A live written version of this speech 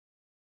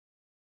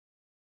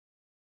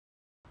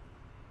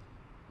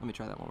Let me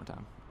try that one more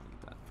time.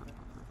 Get that perfect.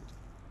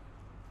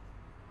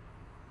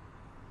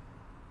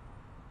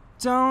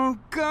 Don't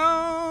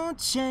go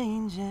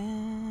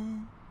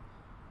changing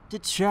to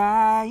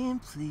try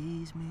and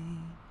please me.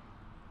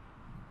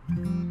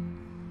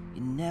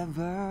 You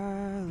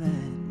never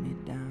let me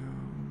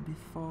down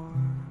before.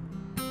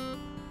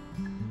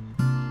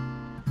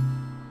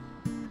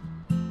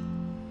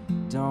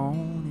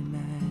 Don't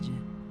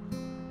imagine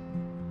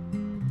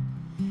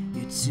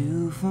you're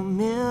too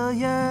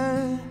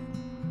familiar,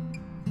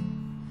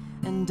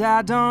 and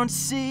I don't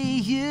see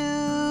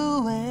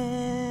you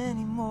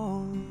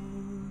anymore.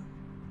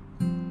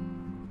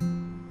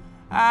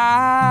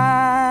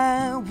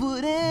 I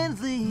wouldn't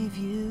leave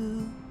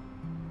you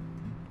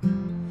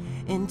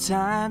in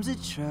times of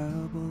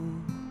trouble.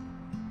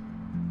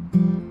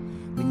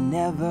 We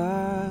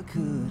never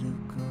could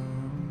have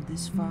come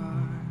this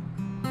far.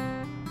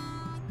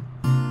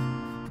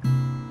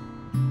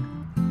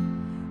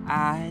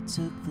 I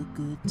took the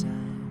good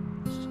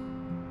times,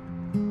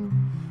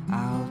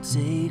 I'll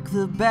take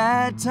the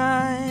bad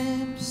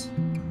times.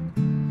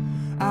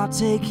 I'll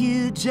take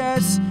you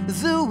just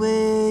the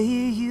way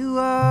you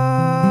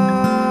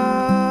are.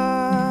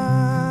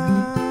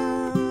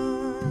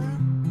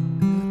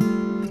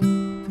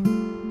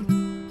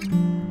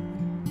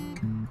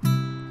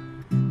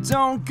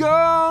 Don't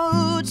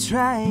go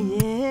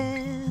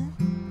trying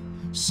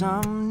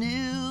some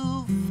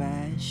new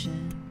fashion.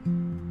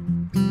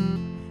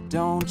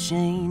 Don't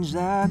change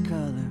the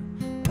color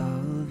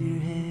of your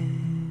hair.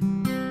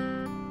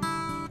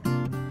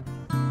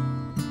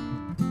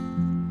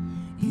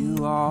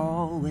 You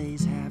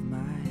always have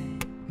my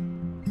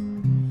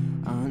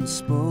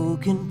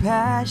unspoken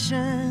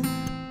passion,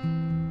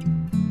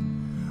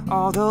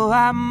 although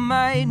I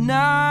might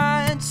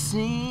not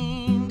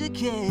seem to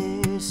care.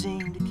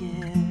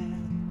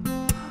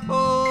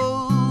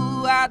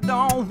 Oh, I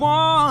don't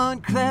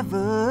want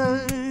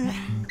clever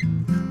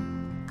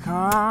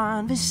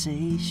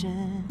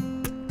conversation.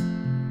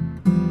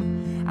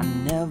 I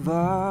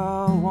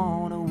never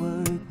want to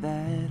work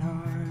that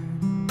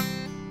hard.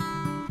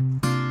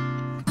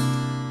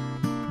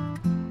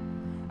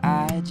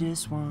 I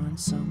just want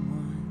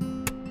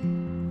someone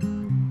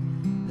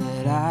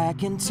that I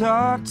can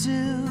talk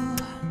to.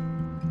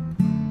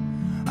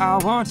 I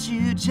want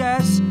you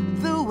just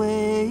the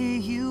way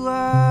you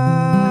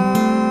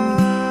are.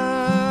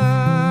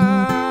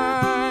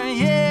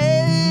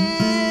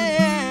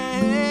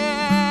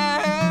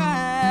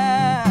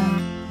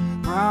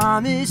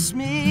 Promise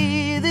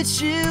me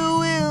that you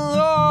will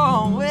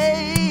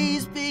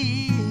always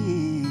be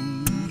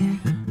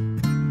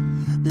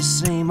the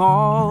same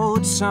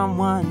old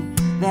someone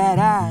that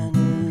I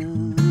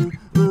knew.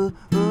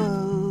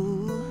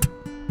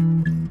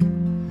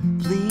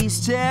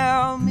 Please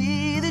tell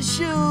me that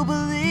you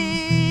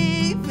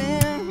believe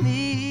in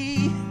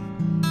me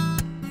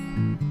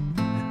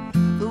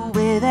the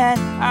way that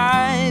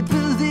I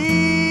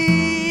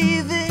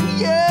believe in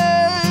you.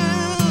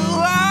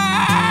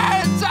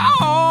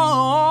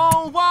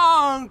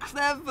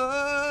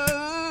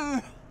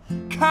 Clever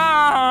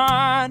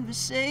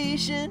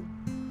conversation.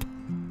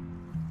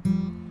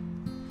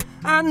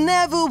 I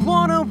never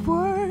want to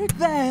work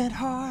that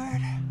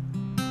hard.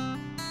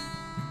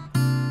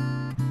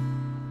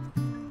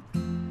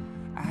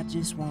 I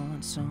just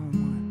want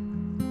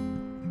someone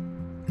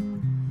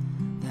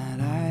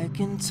that I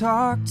can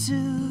talk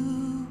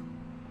to.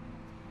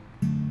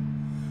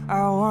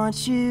 I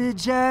want you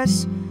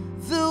just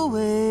the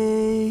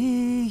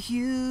way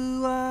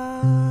you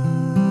are.